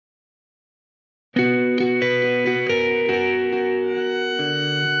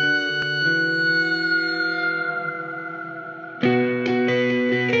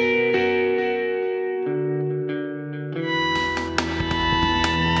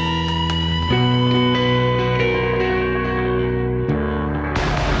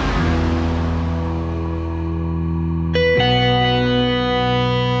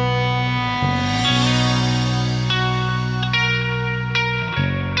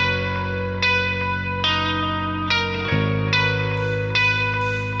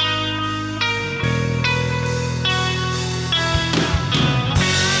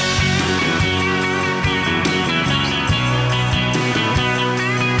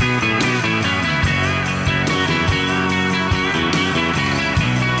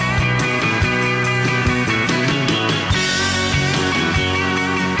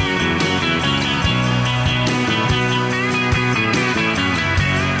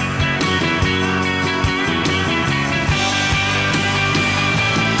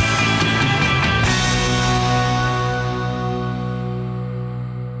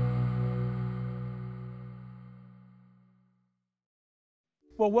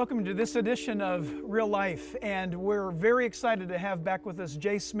Well, welcome to this edition of Real Life, and we're very excited to have back with us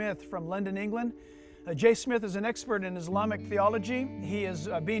Jay Smith from London, England. Jay Smith is an expert in Islamic theology. He is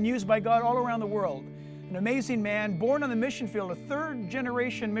being used by God all around the world. An amazing man, born on the mission field, a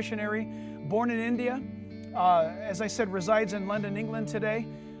third-generation missionary, born in India. As I said, resides in London, England today.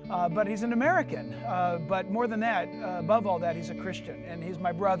 But he's an American. But more than that, above all that, he's a Christian, and he's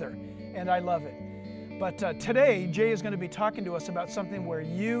my brother, and I love it. But today, Jay is going to be talking to us about something where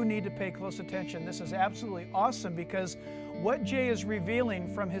you need to pay close attention. This is absolutely awesome because what Jay is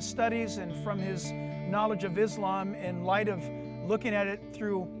revealing from his studies and from his knowledge of Islam in light of looking at it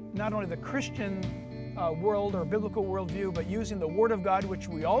through not only the Christian world or biblical worldview, but using the Word of God, which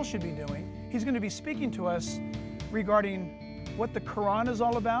we all should be doing, he's going to be speaking to us regarding what the Quran is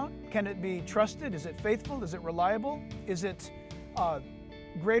all about. Can it be trusted? Is it faithful? Is it reliable? Is it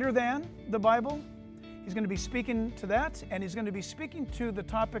greater than the Bible? He's going to be speaking to that, and he's going to be speaking to the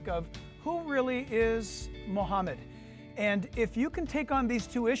topic of who really is Muhammad. And if you can take on these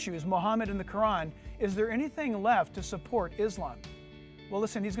two issues, Muhammad and the Quran, is there anything left to support Islam? Well,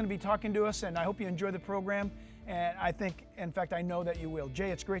 listen, he's going to be talking to us, and I hope you enjoy the program. And I think, in fact, I know that you will.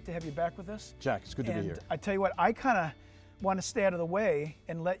 Jay, it's great to have you back with us. Jack, it's good to be here. I tell you what, I kind of want to stay out of the way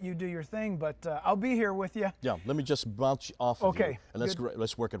and let you do your thing, but I'll be here with you. Yeah, let me just bounce off of you, and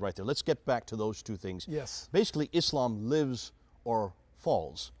let's work it right there. Let's get back to those two things. Yes. Basically, Islam lives or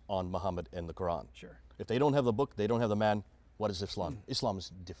falls on Muhammad and the Quran. Sure. If they don't have the book, they don't have the man, what is Islam? Islam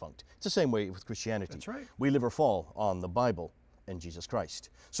is defunct. It's the same way with Christianity. That's right. We live or fall on the Bible and Jesus Christ.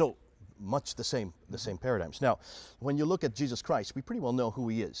 So much the same paradigms. Now, when you look at Jesus Christ, we pretty well know who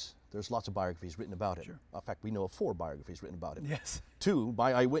he is. There's lots of biographies written about him. Sure. In fact, we know of 4 biographies written about him. Yes. 2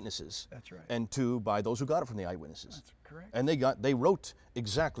 by eyewitnesses. That's right. And 2 by those who got it from the eyewitnesses. That's correct. And they wrote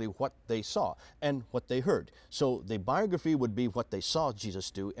exactly what they saw and what they heard. So the biography would be what they saw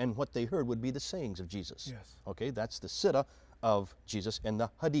Jesus do, and what they heard would be the sayings of Jesus. Yes. Okay, that's the siddha of Jesus and the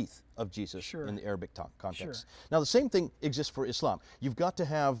hadith of Jesus. Sure. In the Arabic context. Sure. Now the same thing exists for Islam. You've got to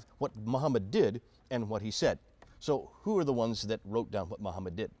have what Muhammad did and what he said. So who are the ones that wrote down what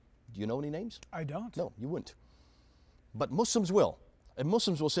Muhammad did? Do you know any names? I don't. No, you wouldn't. But Muslims will. And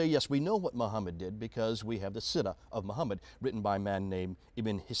Muslims will say, yes, we know what Muhammad did because we have the Siddha of Muhammad written by a man named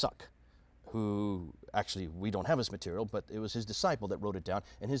Ibn Ishaq, who actually, we don't have his material, but it was his disciple that wrote it down,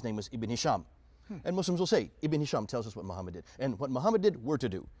 and his name was Ibn Hisham. And Muslims will say, Ibn Hisham tells us what Muhammad did. And what Muhammad did, we're to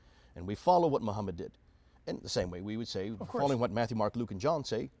do. And we follow what Muhammad did. And the same way we would say, following what Matthew, Mark, Luke, and John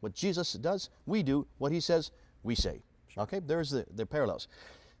say, what Jesus does, we do. What he says, we say. Sure. Okay, there's the parallels.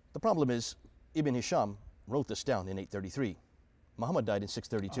 The problem is, Ibn Hisham wrote this down in 833. Muhammad died in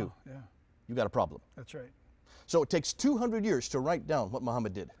 632. Oh, yeah. You got a problem. That's right. So it takes 200 years to write down what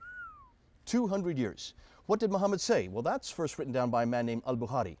Muhammad did. 200 years. What did Muhammad say? Well, that's first written down by a man named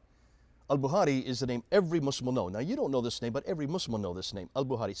Al-Bukhari. Al-Bukhari is the name every Muslim will know. Now, you don't know this name, but every Muslim will know this name.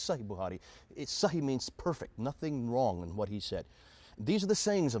 Al-Bukhari, Sahih Bukhari. Sahih means perfect, nothing wrong in what he said. These are the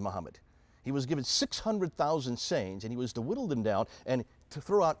sayings of Muhammad. He was given 600,000 sayings, and he was to whittle them down and to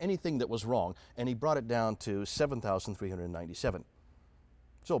throw out anything that was wrong, and he brought it down to 7,397.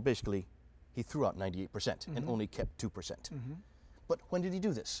 So basically, he threw out 98% and only kept 2%. But when did he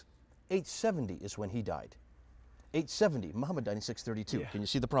do this? 870 is when he died. 870, Muhammad died in 632. Yeah. Can you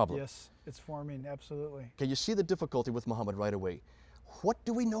see the problem? Yes, it's forming, absolutely. Can you see the difficulty with Muhammad right away? What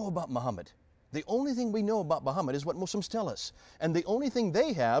do we know about Muhammad? The only thing we know about Muhammad is what Muslims tell us. And the only thing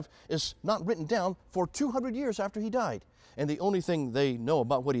they have is not written down for 200 years after he died. And the only thing they know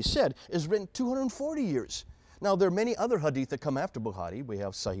about what he said is written 240 years. Now, there are many other hadith that come after Bukhari. We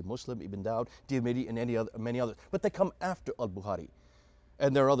have Sahih Muslim, Ibn Dawud, Tirmidhi, and many others. But they come after Al-Bukhari.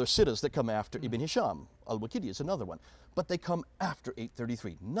 And there are other siddhas that come after Ibn Hisham. Al-Waqidi is another one. But they come after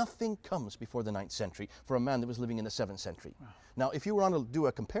 833. Nothing comes before the 9th century for a man that was living in the 7th century. Wow. Now, if you were on to do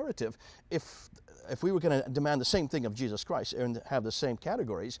a comparative, if we were going to demand the same thing of Jesus Christ and have the same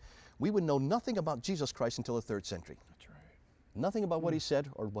categories, we would know nothing about Jesus Christ until the 3rd century. That's right. Nothing about what he said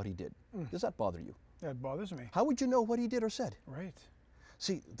or what he did. Does that bother you? That bothers me. How would you know what he did or said? Right.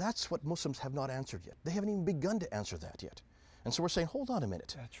 See, that's what Muslims have not answered yet. They haven't even begun to answer that yet. And so we're saying, hold on a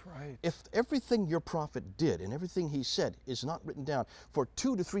minute. That's right. If everything your prophet did and everything he said is not written down for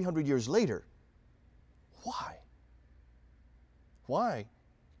 200 to 300 years later, why? Why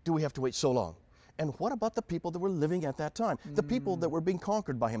do we have to wait so long? And what about the people that were living at that time? The people that were being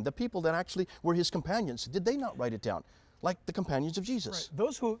conquered by him, the people that actually were his companions, did they not write it down? Like the companions of Jesus.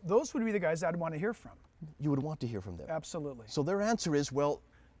 Right. Those would be the guys I'd want to hear from. You would want to hear from them. Absolutely. So their answer is, well,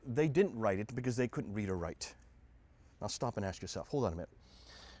 they didn't write it because they couldn't read or write. Now stop and ask yourself, hold on a minute.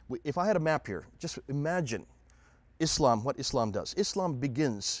 If I had a map here, just imagine Islam, what Islam does. Islam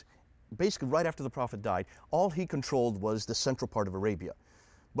begins basically right after the Prophet died. All he controlled was the central part of Arabia.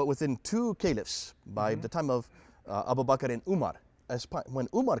 But within two caliphs, by the time of Abu Bakr and Umar, when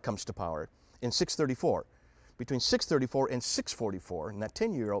Umar comes to power in 634, between 634 and 644, in that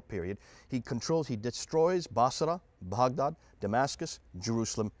 10-year period, he destroys Basra, Baghdad, Damascus,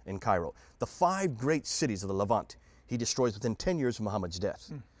 Jerusalem, and Cairo. The 5 great cities of the Levant, he destroys within 10 years of Muhammad's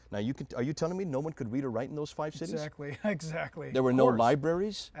death. Now, are you telling me no one could read or write in those 5 cities? Exactly, exactly. There were no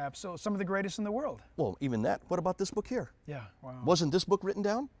libraries? Absolutely. Some of the greatest in the world. Well, even that. What about this book here? Yeah, wow. Wasn't this book written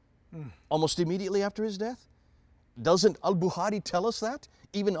down almost immediately after his death? Doesn't Al-Bukhari tell us that?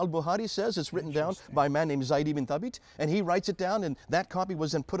 Even Al-Bukhari says it's written down by a man named Zayd ibn Thabit, and he writes it down, and that copy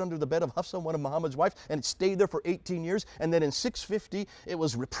was then put under the bed of Hafsa, one of Muhammad's wife, and it stayed there for 18 years, and then in 650, it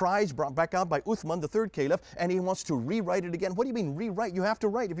was reprised, brought back out by Uthman, the 3rd caliph, and he wants to rewrite it again. What do you mean rewrite? You have to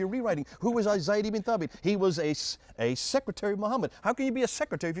write if you're rewriting. Who was Zayd ibn Thabit? He was a secretary of Muhammad. How can you be a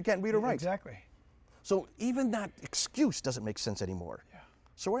secretary if you can't read or write? Exactly. So even that excuse doesn't make sense anymore. Yeah.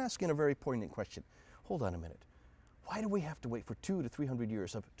 So we're asking a very poignant question. Hold on a minute. Why do we have to wait for 200 to 300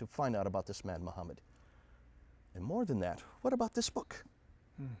 years to find out about this man, Muhammad? And more than that, what about this book?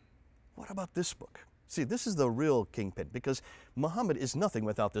 What about this book? See, this is the real kingpin, because Muhammad is nothing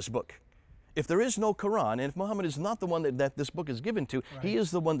without this book. If there is no Quran, and if Muhammad is not the one that this book is given to, he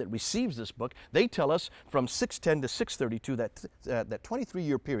is the one that receives this book. They tell us from 610 to 632, that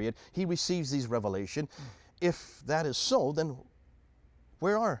 23-year period, he receives these revelation. If that is so, then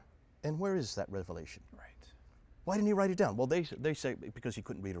where is that revelation? Right. Why didn't he write it down? Well, they say because he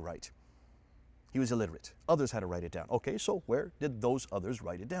couldn't read or write. He was illiterate. Others had to write it down. Okay, so where did those others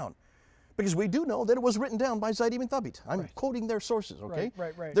write it down? Because we do know that it was written down by Zayd ibn Thabit. I'm quoting their sources, okay?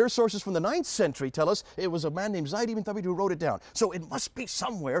 Right. Their sources from the 9th century tell us it was a man named Zayd ibn Thabit who wrote it down. So it must be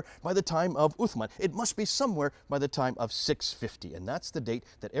somewhere by the time of Uthman. It must be somewhere by the time of 650. And that's the date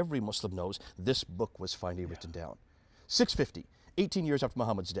that every Muslim knows this book was finally written down. 650, 18 years after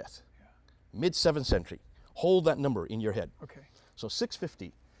Muhammad's death. Mid-7th century. Hold that number in your head. Okay. So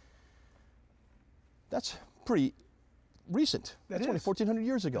 650, that's pretty recent. That's only 1,400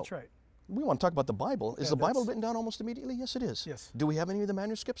 years ago. That's right. We want to talk about the Bible. Is the Bible written down almost immediately? Yes, it is. Yes. Do we have any of the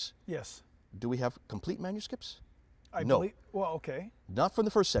manuscripts? Yes. Do we have complete manuscripts? I No. believe, well, okay. Not from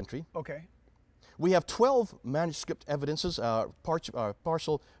the 1st century. Okay. We have 12 manuscript evidences,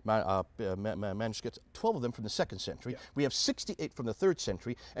 partial manuscripts, 12 of them from the 2nd century. We have 68 from the 3rd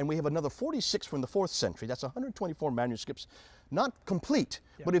century, and we have another 46 from the 4th century. That's 124 manuscripts, not complete,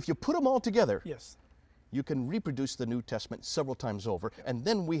 but if you put them all together, you can reproduce the New Testament several times over. And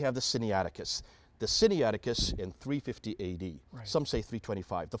then we have the Sinaiticus. The Sinaiticus in 350 AD. Some say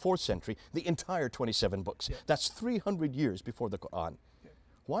 325. The 4th century, the entire 27 books. That's 300 years before the Quran.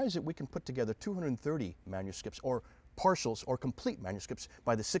 Why is it we can put together 230 manuscripts or partials or complete manuscripts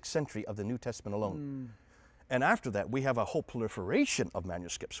by the 6th century of the New Testament alone? And after that, we have a whole proliferation of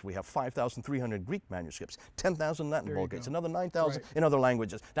manuscripts. We have 5,300 Greek manuscripts, 10,000 Latin Vulgates, another 9,000 in other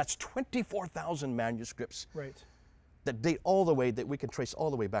languages. That's 24,000 manuscripts that date all the way, that we can trace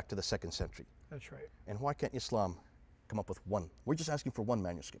all the way back to the 2nd century. That's right. And why can't Islam come up with one? We're just asking for one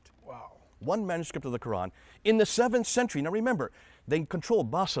manuscript. Wow. One manuscript of the Quran in the 7th century. Now remember, they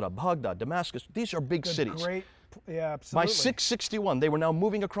controlled Basra, Baghdad, Damascus. These are big cities. Yeah, absolutely. By 661, they were now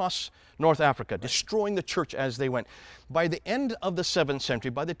moving across North Africa, destroying the church as they went. By the end of the 7th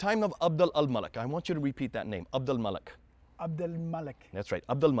century, by the time of Abd al-Malik, I want you to repeat that name, Abd al-Malik. Abd al-Malik. That's right,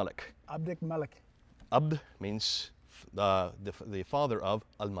 Abd al-Malik. Abd al-Malik. Abd means the father of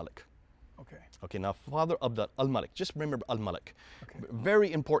al-Malik. Okay. Okay, now Father Abd al-Malik, just remember al-Malik. Okay.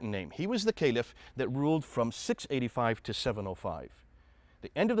 Very important name. He was the caliph that ruled from 685 to 705. The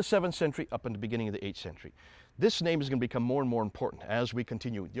end of the 7th century up in the beginning of the 8th century. This name is going to become more and more important as we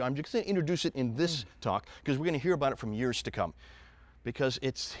continue. I'm just going to introduce it in this talk because we're going to hear about it from years to come. Because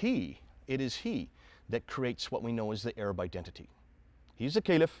it is he that creates what we know as the Arab identity. He's the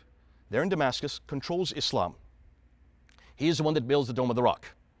caliph, there in Damascus, controls Islam. He is the one that builds the Dome of the Rock,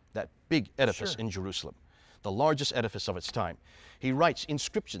 that big edifice in Jerusalem, the largest edifice of its time. He writes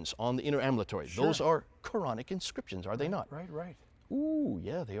inscriptions on the inner ambulatory. Those are Quranic inscriptions, are they not? Right. Ooh,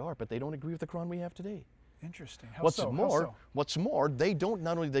 yeah, they are, but they don't agree with the Quran we have today. Interesting. What's more, they don't,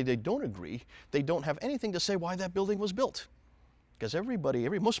 not only they don't agree, they don't have anything to say why that building was built. Because every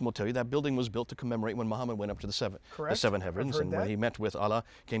Muslim will tell you that building was built to commemorate when Muhammad went up to the seven heavens, and when he met with Allah,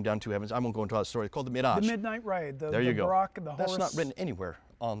 came down 2 heavens. I won't go into all the story. It's called the Miraj. The midnight ride. There you go. Barak, the That's horse. not written anywhere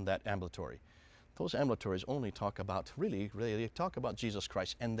on that ambulatory. Those ambulatories only talk about, really, they talk about Jesus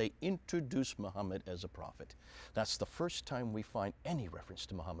Christ, and they introduce Muhammad as a prophet. That's the first time we find any reference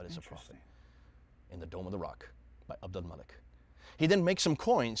to Muhammad as a prophet in the Dome of the Rock. by Abd al-Malik. He then makes some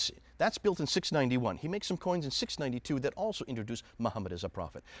coins. That's built in 691. He makes some coins in 692 that also introduce Muhammad as a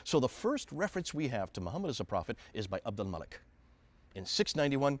prophet. So the first reference we have to Muhammad as a prophet is by Abd al-Malik in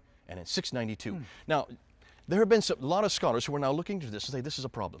 691 and in 692. Now, there have been a lot of scholars who are now looking into this and say this is a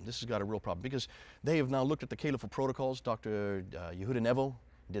problem. This has got a real problem because they have now looked at the Caliphal protocols. Dr. Yehuda Nevo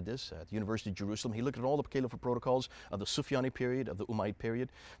did this at the University of Jerusalem. He looked at all the Caliphal protocols of the Sufyani period, of the Umayyad period.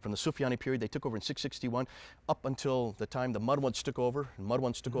 From the Sufyani period, they took over in 661 up until the time the Marwads took over. And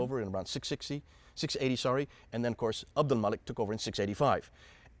Marwads took over in around 680, sorry. And then, of course, Abd al-Malik took over in 685.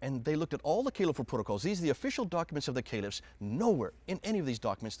 And they looked at all the Caliphal protocols. These are the official documents of the caliphs. Nowhere in any of these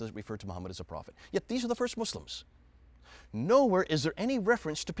documents does it refer to Muhammad as a prophet. Yet these are the first Muslims. Nowhere is there any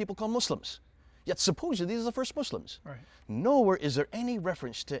reference to people called Muslims. Yet supposedly these are the first Muslims. Right. Nowhere is there any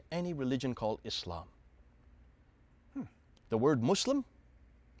reference to any religion called Islam. The word Muslim,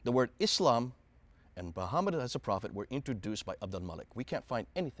 the word Islam, and Muhammad as a prophet were introduced by Abd al-Malik. We can't find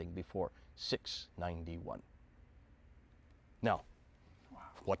anything before 691. Now,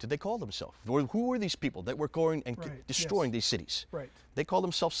 what did they call themselves? Who were these people that were going and destroying these cities? Right. They called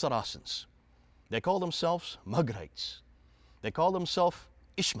themselves Saracens. They called themselves Maghrites. They called themselves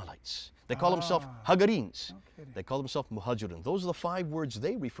Ishmaelites. They call themselves Hagarenes. They call themselves Muhajirun. Those are the 5 words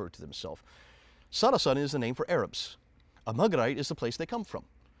they refer to themselves. Saracen is the name for Arabs. A Maghrite is the place they come from.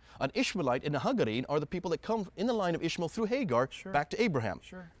 An Ishmaelite and a Hagarene are the people that come in the line of Ishmael through Hagar back to Abraham.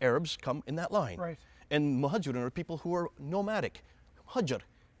 Arabs come in that line. Right. And Muhajirun are people who are nomadic. Hajr,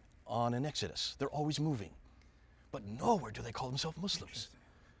 on an exodus. They're always moving. But nowhere do they call themselves Muslims.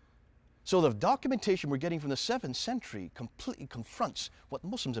 So the documentation we're getting from the 7th century completely confronts what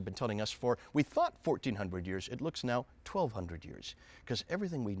Muslims have been telling us for, we thought 1400 years, it looks now 1200 years. Because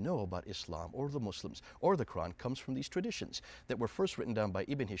everything we know about Islam or the Muslims or the Quran comes from these traditions that were first written down by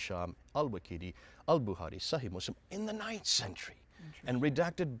Ibn Hisham, Al-Waqidi, Al-Bukhari, Sahih Muslim in the 9th century and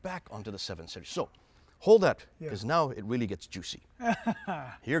redacted back onto the 7th century. So hold that, because now it really gets juicy.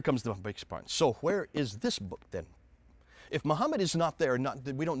 Here comes the big part. So where is this book then? If Muhammad is not there,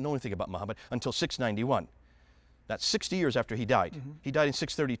 we don't know anything about Muhammad until 691. That's 60 years after he died. He died in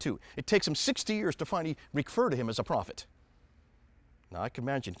 632. It takes him 60 years to finally refer to him as a prophet. Now can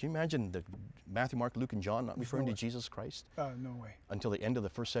you imagine the Matthew, Mark, Luke, and John not referring to Jesus Christ? No way. Until the end of the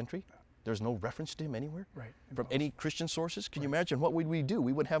 1st century? There's no reference to him anywhere? Right. From any Christian sources? Can you imagine what would we do?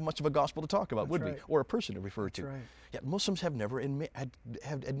 We wouldn't have much of a gospel to talk about, would we? Or a person to refer to. Yet Muslims have never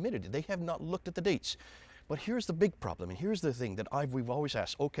have admitted it. They have not looked at the dates. But here's the big problem, and here's the thing that we've always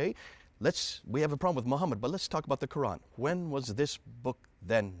asked. Okay, we have a problem with Muhammad, but let's talk about the Quran. When was this book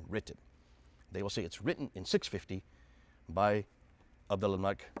then written? They will say it's written in 650 by Abd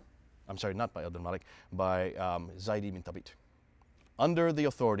al-Malik. I'm sorry, not by Abd al-Malik, by Zayd ibn Thabit, under the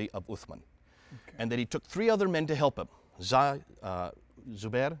authority of Uthman. And that he took 3 other men to help him,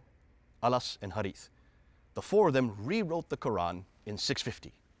 Zubair, Alas, and Harith. The 4 of them rewrote the Quran in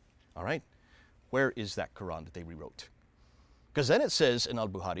 650, all right? Where is that Quran that they rewrote? Because then it says in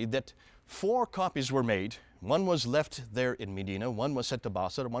Al-Bukhari that 4 copies were made. One was left there in Medina, one was sent to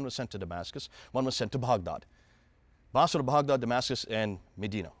Basra, one was sent to Damascus, one was sent to Baghdad. Basra, Baghdad, Damascus, and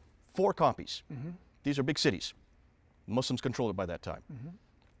Medina. 4 copies. These are big cities. Muslims controlled it by that time.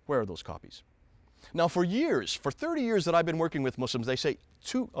 Where are those copies? Now for years, for 30 years that I've been working with Muslims, they say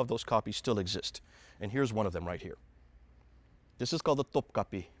 2 of those copies still exist. And here's one of them right here. This is called the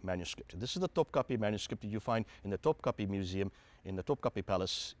Topkapi manuscript. This is the Topkapi manuscript that you find in the Topkapi Museum in the Topkapi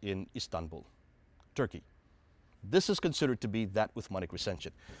Palace in Istanbul, Turkey. This is considered to be that Uthmanic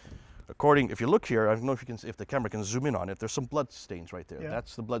recension. According, if you look here, I don't know if the camera can zoom in on it, there's some blood stains right there.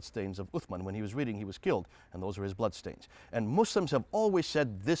 That's the blood stains of Uthman. When he was reading, he was killed, and those are his blood stains. And Muslims have always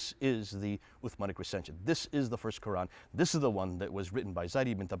said this is the Uthmanic recension. This is the first Quran. This is the one that was written by Zayd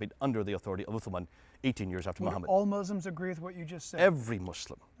ibn Thabit under the authority of Uthman 18 years after Muhammad. All Muslims agree with what you just said? Every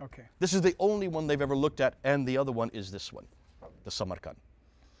Muslim. Okay. This is the only one they've ever looked at, and the other one is this one, the Samarkand.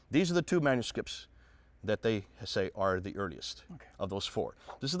 These are the 2 manuscripts that they say are the earliest of those 4.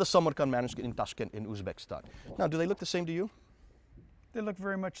 This is the Samarkand manuscript in Tashkent in Uzbekistan. Now, do they look the same to you? They look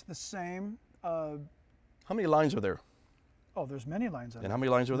very much the same. How many lines are there? Oh, there's many lines on there. And how many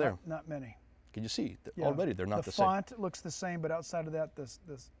lines are there? Not many. Can you see? Already they're not the same. The font looks the same, but outside of that,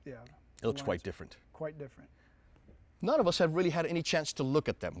 it looks quite different. Quite different. None of us have really had any chance to look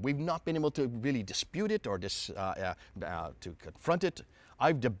at them. We've not been able to really dispute it or to confront it.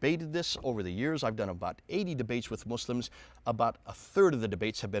 I've debated this over the years. I've done about 80 debates with Muslims. About a third of the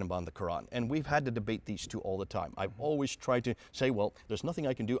debates have been on the Quran. And we've had to debate these two all the time. I've always tried to say, well, there's nothing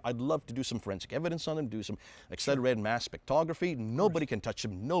I can do. I'd love to do some forensic evidence on them, do some accelerated mass spectrography. Nobody can touch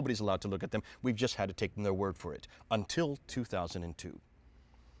them. Nobody's allowed to look at them. We've just had to take their word for it until 2002.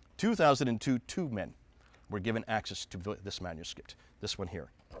 2002, two men were given access to this manuscript. This one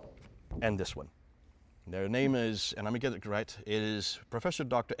here and this one. Their name is, and I'm going to get it right, it is Professor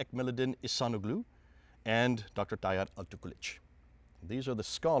Dr. Ekmeluddin Ihsanoglu and Dr. Tayyar Altukulic. These are the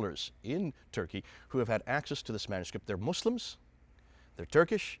scholars in Turkey who have had access to this manuscript. They're Muslims, they're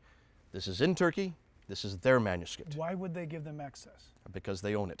Turkish, this is in Turkey, this is their manuscript. Why would they give them access? Because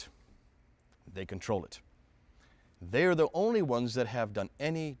they own it. They control it. They're the only ones that have done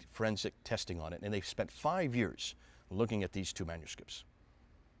any forensic testing on it, and they've spent 5 years looking at these two manuscripts.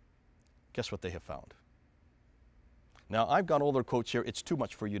 Guess what they have found? Now, I've got all their quotes here. It's too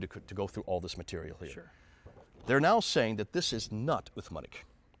much for you to go through all this material here. Sure. They're now saying that this is not Uthmanic.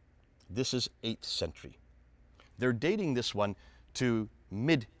 This is 8th century. They're dating this one to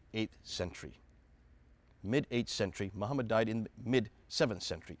mid-8th century. Mid-8th century. Muhammad died in mid-7th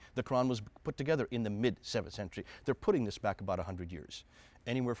century. The Quran was put together in the mid-7th century. They're putting this back about 100 years,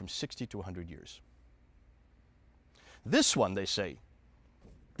 anywhere from 60 to 100 years. This one, they say,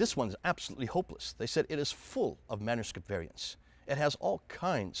 this one's absolutely hopeless. They said it is full of manuscript variants. It has all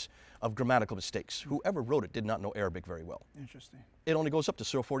kinds of grammatical mistakes. Whoever wrote it did not know Arabic very well. Interesting. It only goes up to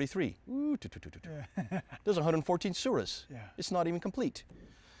Surah 43. Ooh, Yeah. There's 114 surahs. Yeah. It's not even complete.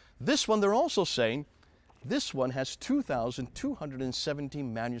 This one, they're also saying, this one has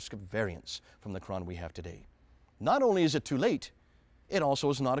 2,217 manuscript variants from the Quran we have today. Not only is it too late, it also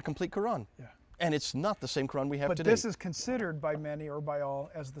is not a complete Quran. Yeah. And it's not the same Quran we have But today. this is considered by many or by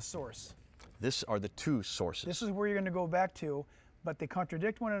all as the source. These are the two sources. This is where you're going to go back to, but they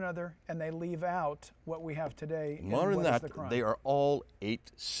contradict one another and they leave out what we have today. More than that, the Quran. they are all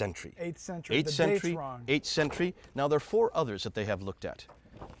 8th century. 8th century. 8th The century, date's wrong. 8th century. Now there are 4 others that they have looked at.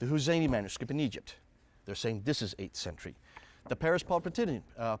 The Huzayni manuscript in Egypt. They're saying this is 8th century. The Paris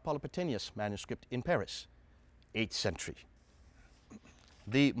Polypetenius manuscript in Paris, 8th century.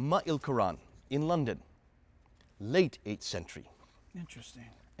 The Ma'il Quran in London, late 8th century. Interesting.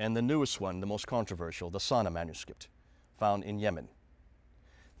 And the newest one, the most controversial, the Sana manuscript, found in Yemen.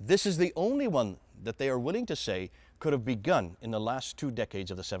 This is the only one that they are willing to say could have begun in the last 2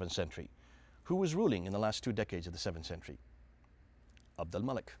 decades of the 7th century. Who was ruling in the last 2 decades of the 7th century? Abd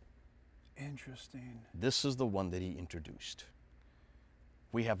al-Malik. Interesting. This is the one that he introduced.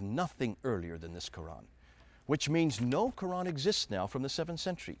 We have nothing earlier than this Quran, which means no Quran exists now from the 7th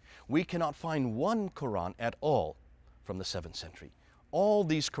century. We cannot find one Quran at all from the 7th century. All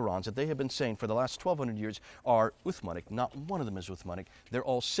these Qurans that they have been saying for the last 1,200 years are Uthmanic. Not one of them is Uthmanic. They're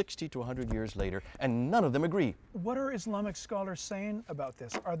all 60 to 100 years later, and none of them agree. What are Islamic scholars saying about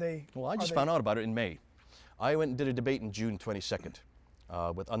this? Are they? Well, I just found out about it in May. I went and did a debate in June 22nd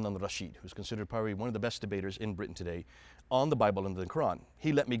with Adnan Rashid, who's considered probably one of the best debaters in Britain today on the Bible and the Quran.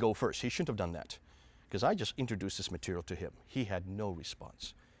 He let me go first. He shouldn't have done that, because I just introduced this material to him. He had no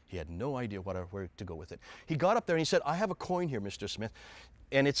response. He had no idea where to go with it. He got up there and he said, I have a coin here, Mr. Smith,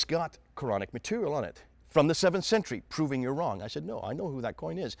 and it's got Quranic material on it from the 7th century, proving you're wrong. I said, no, I know who that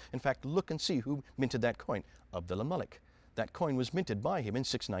coin is. In fact, look and see who minted that coin. Abd al-Malik. That coin was minted by him in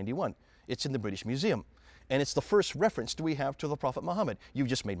 691. It's in the British Museum. And it's the first reference we have to the Prophet Muhammad. You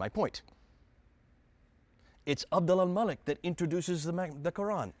just made my point. It's Abd al-Malik that introduces the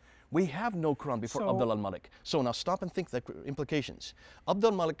Quran. We have no Quran before Abd al-Malik. So now stop and think the implications. Abd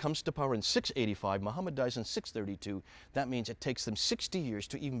al-Malik comes to power in 685. Muhammad dies in 632. That means it takes them 60 years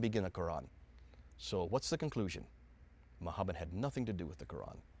to even begin a Quran. So what's the conclusion? Muhammad had nothing to do with the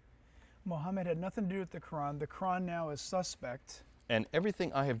Quran. Muhammad had nothing to do with the Quran. The Quran now is suspect. And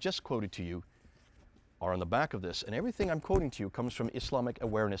everything I have just quoted to you are on the back of this. And everything I'm quoting to you comes from Islamic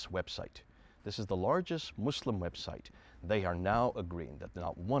Awareness website. This is the largest Muslim website. They are now agreeing that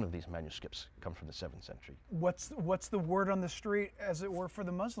not one of these manuscripts come from the 7th century. What's the word on the street, as it were, for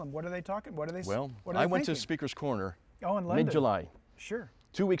the Muslim? What are they talking? What are they? Well, what are they I went to thinking? Speaker's Corner in London. mid-July. Sure.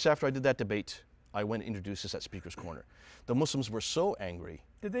 2 weeks after I did that debate, I went and introduced this at Speaker's Corner. The Muslims were so angry.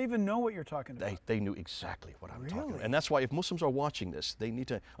 Did they even know what you're talking about? They knew exactly what I'm talking about. Really? And that's why if Muslims are watching this, they need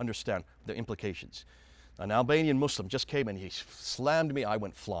to understand the implications. An Albanian Muslim just came and he slammed me. I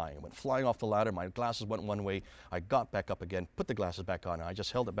went flying. I went flying off the ladder. My glasses went one way. I got back up again, put the glasses back on. I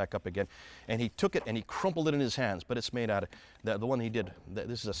just held it back up again. And he took it and he crumpled it in his hands. But it's made out of, the one he did,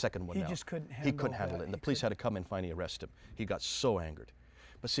 this is a second one now. He just couldn't handle it. He couldn't handle it. And the police had to come and finally arrest him. He got so angered.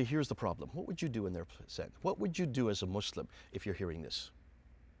 But see, here's the problem. What would you do in their sense? What would you do as a Muslim if you're hearing this?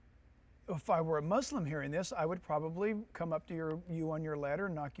 If I were a Muslim hearing this, I would probably come up to you on your ladder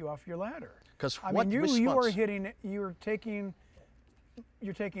and knock you off your ladder. Because you're taking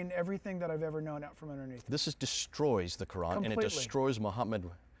everything that I've ever known out from underneath. This destroys the Quran. Completely. And it destroys Muhammad,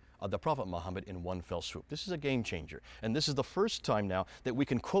 the Prophet Muhammad, in one fell swoop. This is a game changer. And this is the first time now that we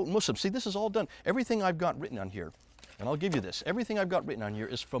can quote Muslims. See, this is all done. Everything I've got written on here, and I'll give you this, everything I've got written on here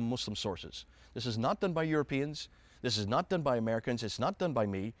is from Muslim sources. This is not done by Europeans. This is not done by Americans. It's not done by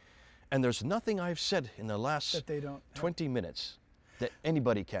me. And there's nothing I've said in the last 20 minutes that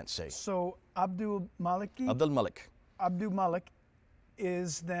anybody can't say. So Abdul Malik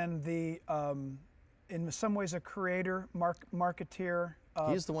is then the, in some ways, a creator, marketeer.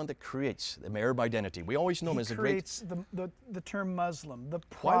 He is the one that creates the Arab identity. We always know him as a great... He creates the term Muslim, the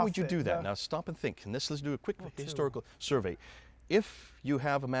prophet. Why would you do that? Now stop and think. And let's do a quick historical survey. If you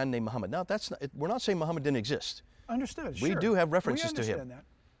have a man named Muhammad, now we're not saying Muhammad didn't exist. Understood, We do have references to him. We understand that.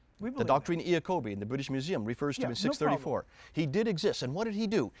 The Doctrine Iacobi in the British Museum refers to him in 634. He did exist. And what did he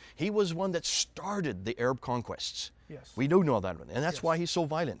do? He was one that started the Arab conquests. Yes. We do know that one. And that's why he's so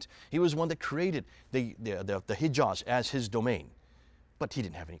violent. He was one that created the Hijaz as his domain. But he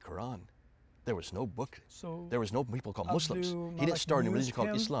didn't have any Quran. There was no book. So there was no people called Muslims. He didn't start a religion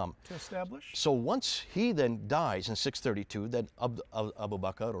called Islam. To establish? So once he then dies in 632, then Abu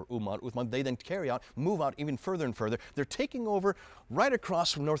Bakr or Umar, Uthman, they then move out even further and further. They're taking over right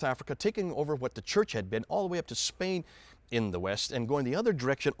across from North Africa, taking over what the church had been, all the way up to Spain in the west and going the other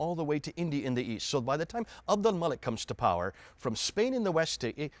direction all the way to India in the east. So by the time Abdul Malik comes to power, from Spain in the west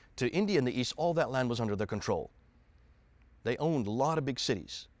to India in the east, all that land was under their control. They owned a lot of big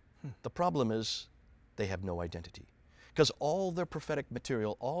cities. The problem is they have no identity, because all their prophetic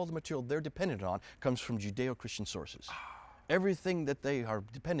material, all the material they're dependent on, comes from Judeo-Christian sources. Everything that they are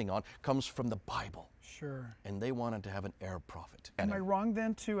depending on comes from the Bible. Sure. And they wanted to have an Arab prophet. Am I wrong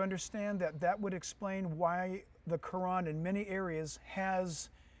then to understand that would explain why the Quran in many areas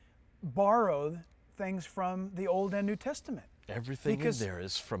has borrowed things from the Old and New Testament? Everything in there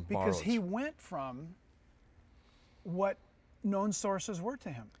is from borrowed. Because he went from what known sources were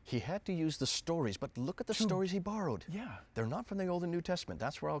to him. He had to use the stories, but look at the stories he borrowed. Yeah. They're not from the Old and New Testament.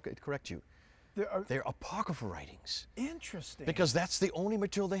 That's where I'll correct you. They're apocryphal writings. Interesting. Because that's the only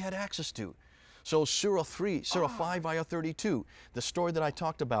material they had access to. So Surah 5, Ayah 32, the story that I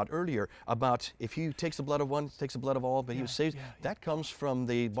talked about earlier, about if he takes the blood of one, takes the blood of all, but he was saved, that comes from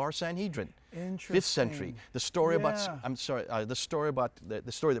the Bar Sanhedrin. Interesting. 5th century. The story about, the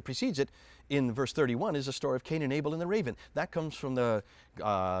story that precedes it in verse 31 is the story of Cain and Abel and the raven. That comes from the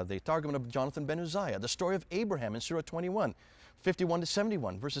Targum of Jonathan ben Uzziah. The story of Abraham in Surah 21. 51 to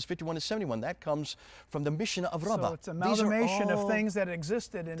 71, verses 51 to 71. That comes from the Mishnah of Rabbah. So it's an amalgamation of things that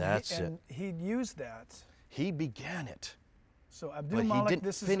existed, and he used that. He began it. So Abdul Malik, he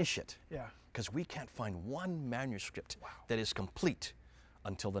didn't finish it. Yeah. Because we can't find one manuscript that is complete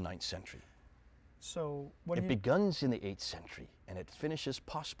until the 9th century. So it begins in the 8th century and it finishes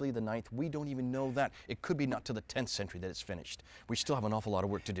possibly the 9th. We don't even know that. It could be not to the 10th century that it's finished. We still have an awful lot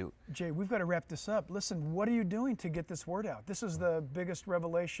of work to do. Jay, we've got to wrap this up. Listen, what are you doing to get this word out? This is the biggest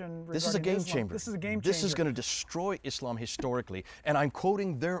revelation regarding This is a game changer. This is a game changer. This is going to destroy Islam historically. And I'm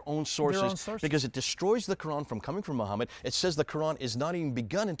quoting their own sources, because it destroys the Quran from coming from Muhammad. It says the Quran is not even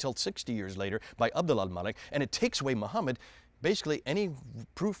begun until 60 years later by Abdul Malik, and it takes away Muhammad. Basically, any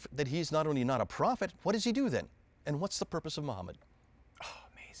proof that he's not only not a prophet, what does he do then? And what's the purpose of Muhammad? Oh,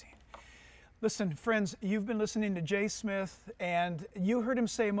 amazing. Listen, friends, you've been listening to Jay Smith, and you heard him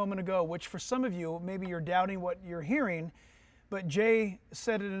say a moment ago, which for some of you, maybe you're doubting what you're hearing, but Jay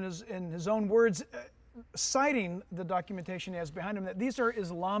said it in his own words, citing the documentation he has behind him, that these are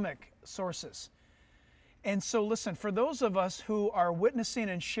Islamic sources. And so listen, for those of us who are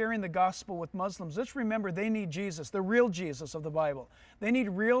witnessing and sharing the gospel with Muslims, let's remember they need Jesus, the real Jesus of the Bible. They need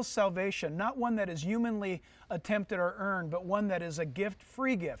real salvation, not one that is humanly attempted or earned, but one that is a gift,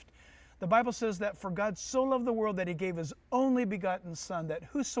 free gift. The Bible says that for God so loved the world that he gave his only begotten Son, that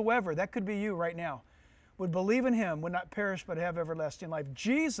whosoever, that could be you right now, would believe in him would not perish but have everlasting life.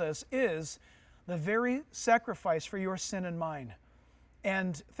 Jesus is the very sacrifice for your sin and mine.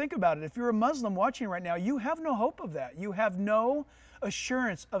 And think about it, if you're a Muslim watching right now, you have no hope of that. You have no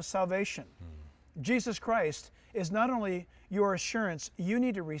assurance of salvation. Jesus Christ is not only your assurance, you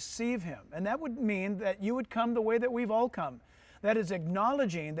need to receive Him. And that would mean that you would come the way that we've all come. That is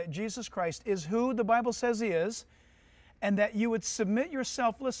acknowledging that Jesus Christ is who the Bible says He is, and that you would submit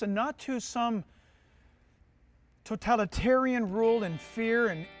yourself, listen, not to some totalitarian rule and fear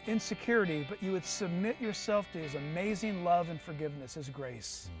and insecurity, but you would submit yourself to His amazing love and forgiveness, His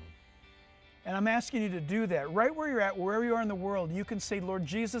grace. And I'm asking you to do that. Right where you're at, wherever you are in the world, you can say, Lord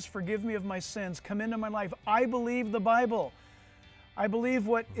Jesus, forgive me of my sins. Come into my life. I believe the Bible. I believe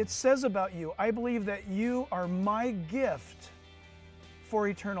what it says about you. I believe that you are my gift for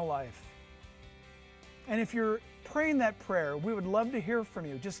eternal life. And if you're praying that prayer, we would love to hear from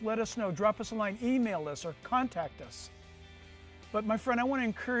you. Just let us know. Drop us a line, email us, or contact us. But my friend, I want to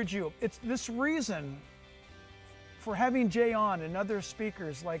encourage you. It's this reason for having Jay on and other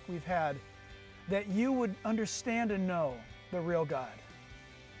speakers like we've had, that you would understand and know the real God.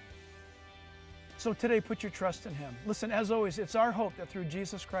 So today, put your trust in Him. Listen, as always, it's our hope that through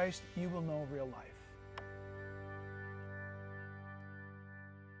Jesus Christ, you will know real life.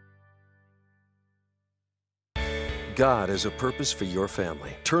 God has a purpose for your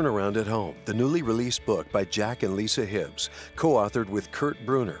family. Turnaround at Home, the newly released book by Jack and Lisa Hibbs, co-authored with Kurt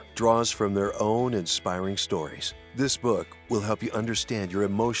Bruner, draws from their own inspiring stories. This book will help you understand your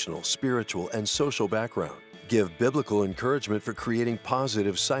emotional, spiritual, and social background, give biblical encouragement for creating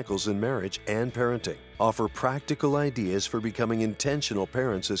positive cycles in marriage and parenting, offer practical ideas for becoming intentional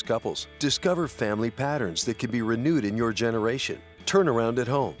parents as couples, discover family patterns that can be renewed in your generation. Turnaround at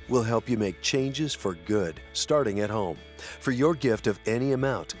Home will help you make changes for good, starting at home. For your gift of any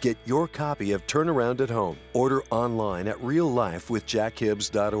amount, get your copy of Turnaround at Home. Order online at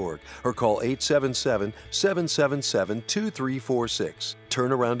reallifewithjackhibbs.org or call 877-777-2346.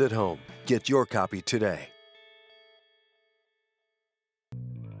 Turnaround at Home. Get your copy today.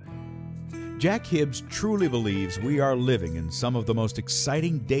 Jack Hibbs truly believes we are living in some of the most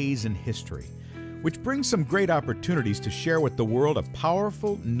exciting days in history, which brings some great opportunities to share with the world a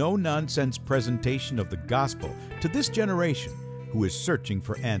powerful, no-nonsense presentation of the gospel to this generation who is searching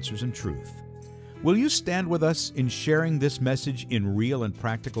for answers and truth. Will you stand with us in sharing this message in real and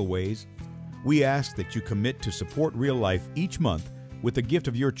practical ways? We ask that you commit to support Real Life each month with a gift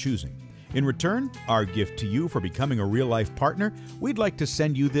of your choosing. In return, our gift to you for becoming a Real Life partner, we'd like to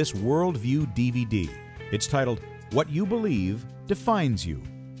send you this Worldview DVD. It's titled, What You Believe Defines You.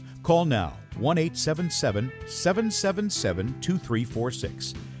 Call now,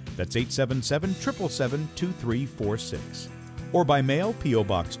 1-877-777-2346. That's 877-777-2346. Or by mail, P.O.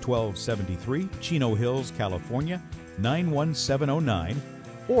 Box 1273, Chino Hills, California, 91709.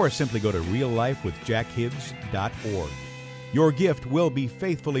 Or simply go to reallifewithjackhibbs.org. Your gift will be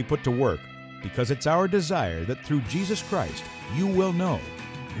faithfully put to work because it's our desire that through Jesus Christ you will know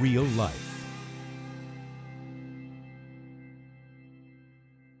real life.